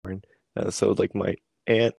So like my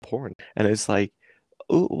aunt porn, and it's like,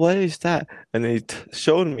 ooh, what is that? And they t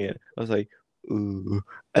showed me it. I was like, ooh.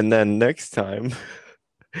 And then next time,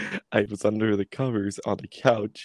 I was under the covers on the couch.